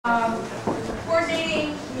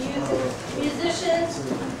coordinating musicians,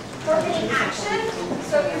 coordinating action.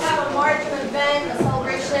 So if you have a march, an event, a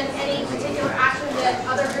celebration, any particular action that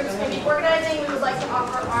other groups may be organizing, we would like to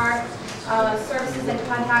offer our services and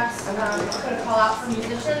contacts, put a call out for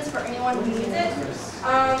musicians for anyone who needs it.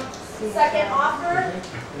 Second offer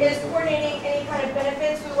is coordinating any kind of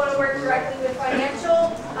benefits. We want to work directly with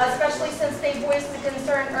financial, especially since they voiced the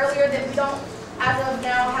concern earlier that we don't, as of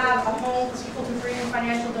now, have a home for people to bring in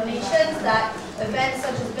financial donations, that events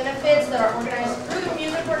such as benefits that are organized through the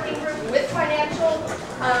music working group with financial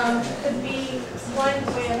could be one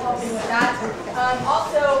way of helping with that.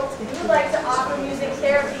 Also, we would like to offer music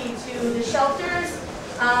therapy to the shelters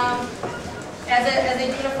as a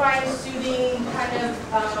unifying, soothing kind of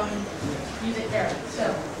music therapy.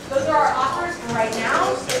 So those are our offers for right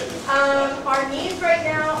now. Our needs right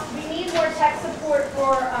now, we need more tech support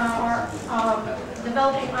for our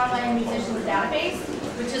developing online musicians database,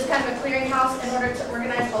 which is kind of a clearinghouse in order to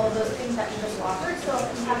organize all of those things that we just offered. So if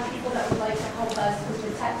we have people that would like to help us with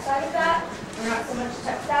the tech side of that, we're not so much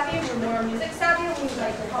tech savvy, we're more music savvy, and we would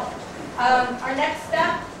like to help. Our next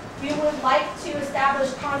step, we would like to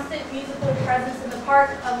establish constant musical presence in the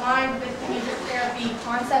park aligned with the music therapy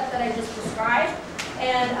concept that I just described.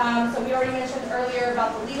 And so we already mentioned earlier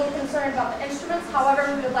about the legal concern about the instruments. However,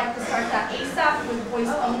 we would like to start that ASAP with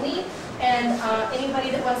voice only. And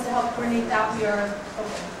anybody that wants to help coordinate that, we are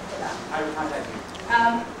open for that. I will contact you.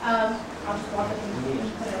 I'll just walk up and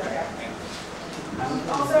put it over there.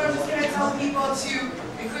 Also, I'm just going to tell people to,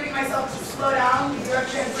 including myself, to slow down,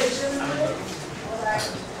 direct translation.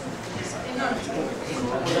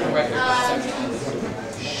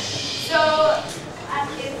 So at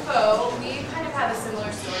Info, we kind of have a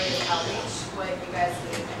similar story of outreach, what you guys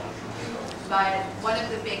need. But one of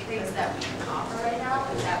the big things that we can offer right now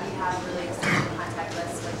is that we have really extensive contact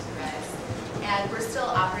lists like you guys. And we're still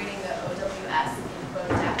operating the OWS info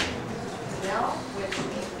deck email, which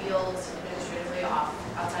we field administratively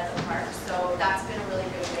outside of the park. So that's been a really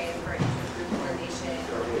good way for group coordination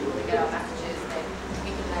or people to get out messages that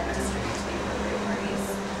we can then distribute to the appropriate parties.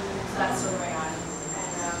 So that's still going on.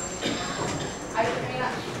 And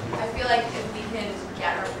I feel like if we can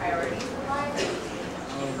get our priorities in line, then we can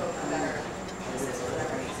info better assist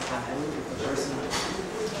whatever needs to happen.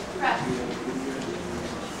 Correct.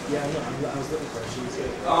 Yeah, no, I was looking for it.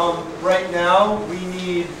 Right now, we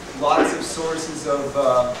need lots of sources of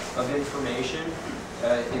information.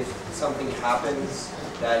 If something happens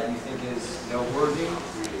that you think is noteworthy,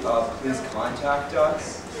 please contact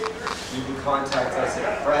us. You can contact us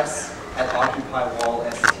at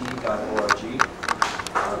press@occupywallst.org.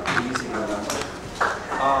 Easy to remember.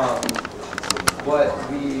 What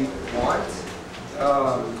we want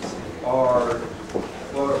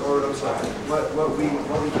what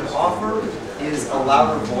we can offer is a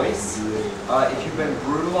louder voice. If you've been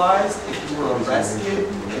brutalized, if you were arrested,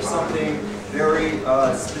 if something very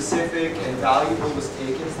specific and valuable was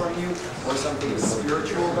taken from you, or something of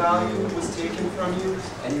spiritual value was taken from you,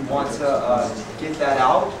 and you want to get that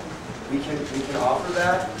out, we can offer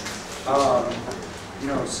that. You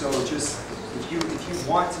know, so just if you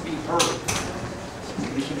want to be heard,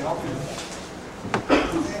 we can help you.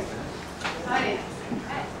 Hi.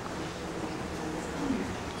 Hi.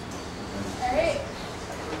 All right.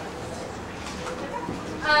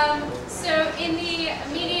 So in the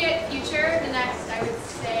immediate future, the next, I would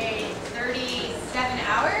say, 37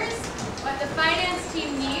 hours, what the finance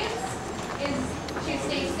team needs is to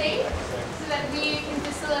stay safe so that we can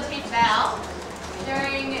facilitate Val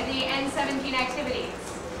during the N17 activities.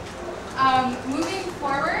 Moving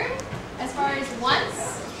forward, as far as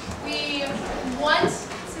wants, we want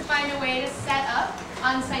to find a way to set up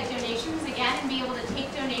on-site donations again and be able to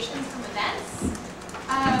take donations from events.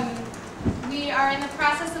 We are in the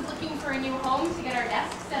process of looking for a new home to get our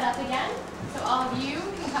desk set up again, so all of you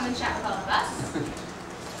can come and chat with all of us.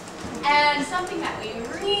 And something that we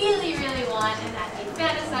really, really want and that we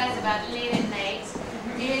fantasize about late at night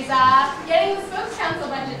is getting the Spokes Council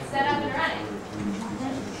budget set up and running.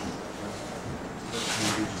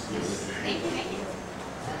 Thank you, thank you.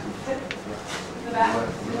 The back?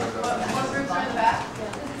 What groups are in the back?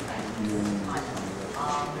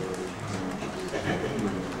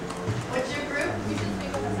 What's your group? You should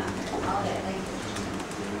speak with us after. Okay, thank you.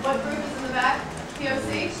 What group is in the back?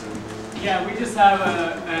 POC? Yeah, we just have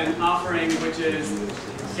an offering which is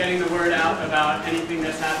getting the word out about anything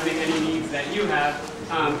that's happening, any needs that you have.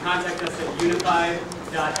 Contact us at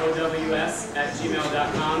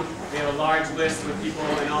unified.ows@gmail.com. We have a large list with people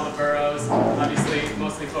in all the boroughs, obviously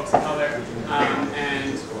mostly folks of color,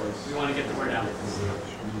 and we want to get the word out.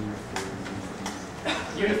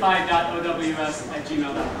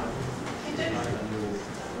 unified.ows@gmail.com.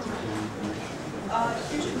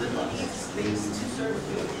 Kitchen Little needs space to serve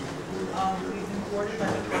food. We've been thwarted by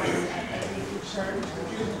the cops at every turn.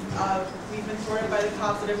 We've been thwarted by the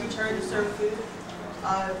cops at every turn to serve food.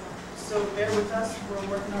 So bear with us, we're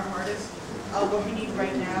working our hardest. What we need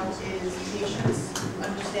right now is patience,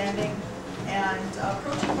 understanding, and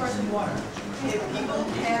protein bars and water. If people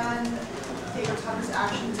can take our toughest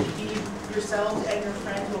action to feed yourselves and your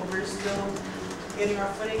friends while we're still getting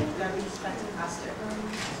our footing, that'd be fantastic.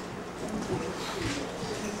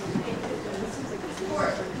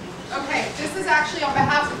 Okay, this is actually on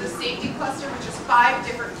behalf of the safety cluster, which is 5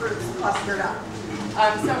 different groups clustered up.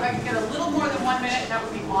 So if I could get a little more than 1 minute, that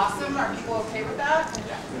would be awesome. Are people okay with that?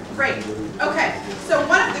 Great. Okay, so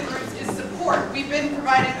one of the groups is support. We've been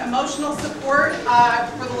providing emotional support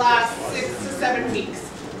for the last 6 to 7 weeks.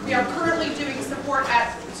 We are currently doing support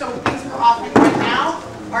at, so things we're offering right now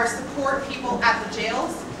are support people at the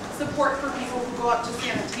jails, support for people who go up to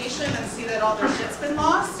sanitation and see that all their shit's been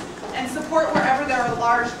lost, and support wherever there are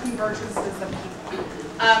large convergences of people.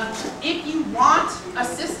 If you want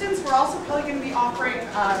assistance, we're also probably going to be offering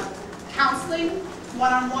counseling,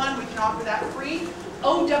 one-on-one. We can offer that free.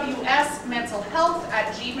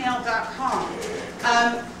 owsmentalhealth@gmail.com.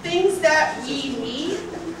 Things that we need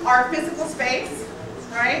are physical space,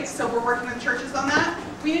 right? So we're working with churches on that.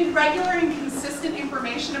 We need regular and consistent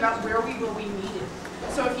information about where we will be needed.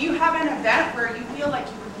 So if you have an event where you feel like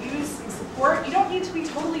you could use some support, you don't need to be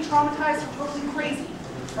totally traumatized or totally crazy,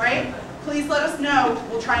 right? Please let us know.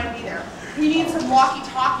 We'll try and be there. We need some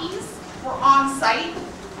walkie-talkies for on-site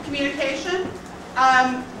communication.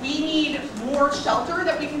 We need more shelter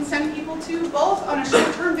that we can send people to, both on a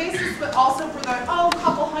short-term basis, but also for the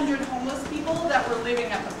couple hundred homeless people that were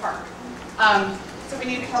living at the park. So we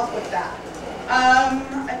need help with that.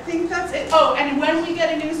 I think that's it. Oh, and when we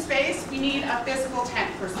get a new space, we need a physical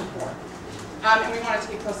tent for support. And we want it to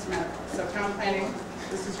be close to medical. So town planning,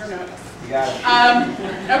 this is your notice. You got it.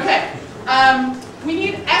 Okay. We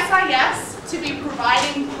need SIS to be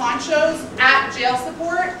providing ponchos at jail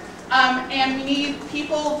support. And we need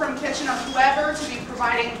people from kitchen or whoever to be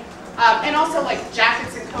providing, and also like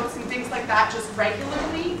jackets and coats and things like that just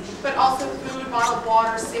regularly, but also food, bottled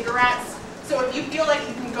water, cigarettes. So if you feel like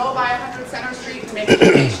you can go by 100 Center Street and make a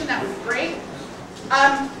donation, that would be great.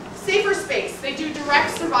 Safer Space, they do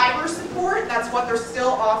direct survivor support. That's what they're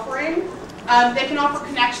still offering. They can offer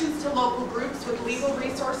connections to local groups with legal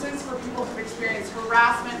resources for people who've experienced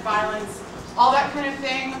harassment, violence, all that kind of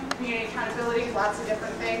thing, community accountability, lots of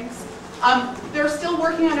different things. They're still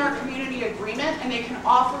working on our community agreement, and they can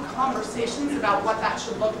offer conversations about what that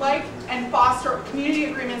should look like and foster community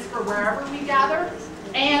agreements for wherever we gather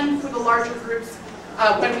and for the larger groups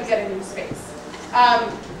when we get a new space.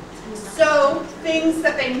 So things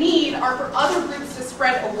that they need are for other groups to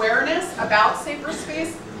spread awareness about Safer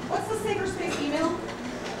Space. What's the Safer Space email?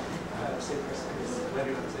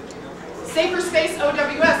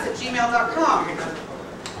 saferspaceows@gmail.com.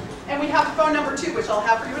 And we have a phone number too, which I'll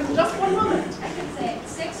have for you in just 1 moment. I can say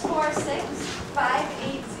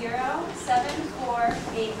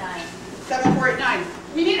 646-580-7489. 7489.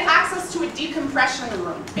 We need access to a decompression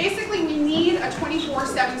room. Basically, we need a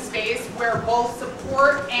 24/7 space where both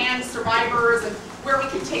support and survivors, and where we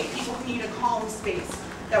can take people who need a calm space.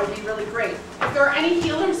 That would be really great. If there are any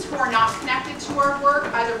healers who are not connected to our work,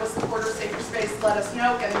 either with support or Safer Space, let us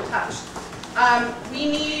know, get in touch. We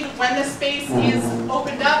need, when the space is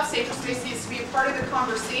opened up, Safer Space needs to be a part of the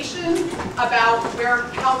conversation about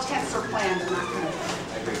how tents are planned and that kind of thing.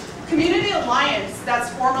 Community Alliance, that's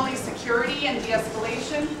formerly security and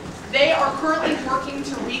de-escalation, they are currently working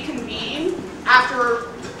to reconvene after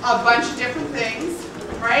a bunch of different things,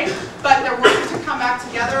 right? But they're working to come back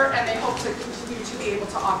together, and they hope to continue to be able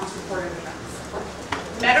to offer supportive events.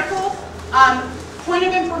 Medical, point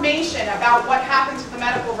of information about what happened to the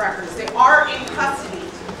medical records. They are in custody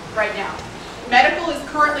right now. Medical is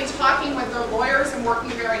currently talking with their lawyers and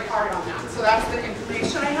working very hard on that. So that's the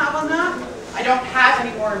information I have on that. I don't have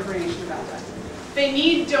any more information about that. They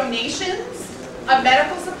need donations of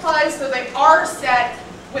medical supplies, so they are set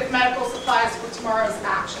with medical supplies for tomorrow's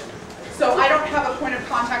action. So I don't have a point of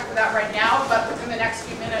contact for that right now, but within the next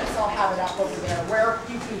few minutes I'll have it up over there where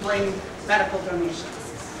you can bring medical donations.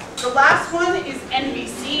 The last one is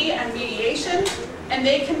NBC and Mediation, and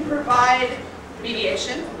they can provide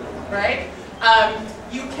mediation, right?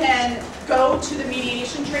 You can go to the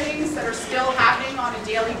mediation trainings that are still happening on a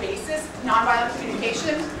daily basis, nonviolent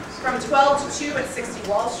communication, from 12 to 2 at 60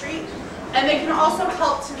 Wall Street. And they can also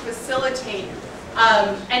help to facilitate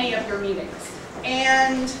any of your meetings.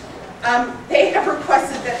 And They have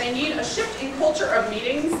requested that they need a shift in culture of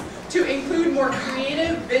meetings to include more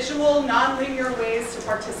creative, visual, non-linear ways to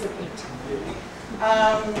participate.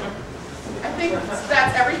 I think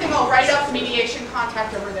that's everything. I'll write up mediation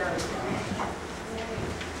contact over there.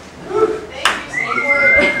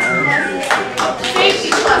 Safety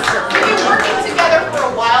cluster. We've been working together for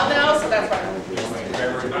a while now, so that's why.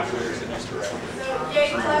 So, yay,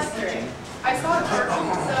 clustering. I saw it.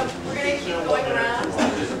 So, we're going to keep going around.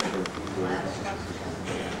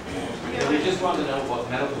 We just want to know what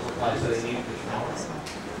medical supplies they need for tomorrow.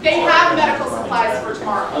 They have medical supplies for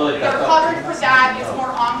tomorrow. Oh, like They're that. covered for that. It's more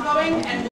ongoing, and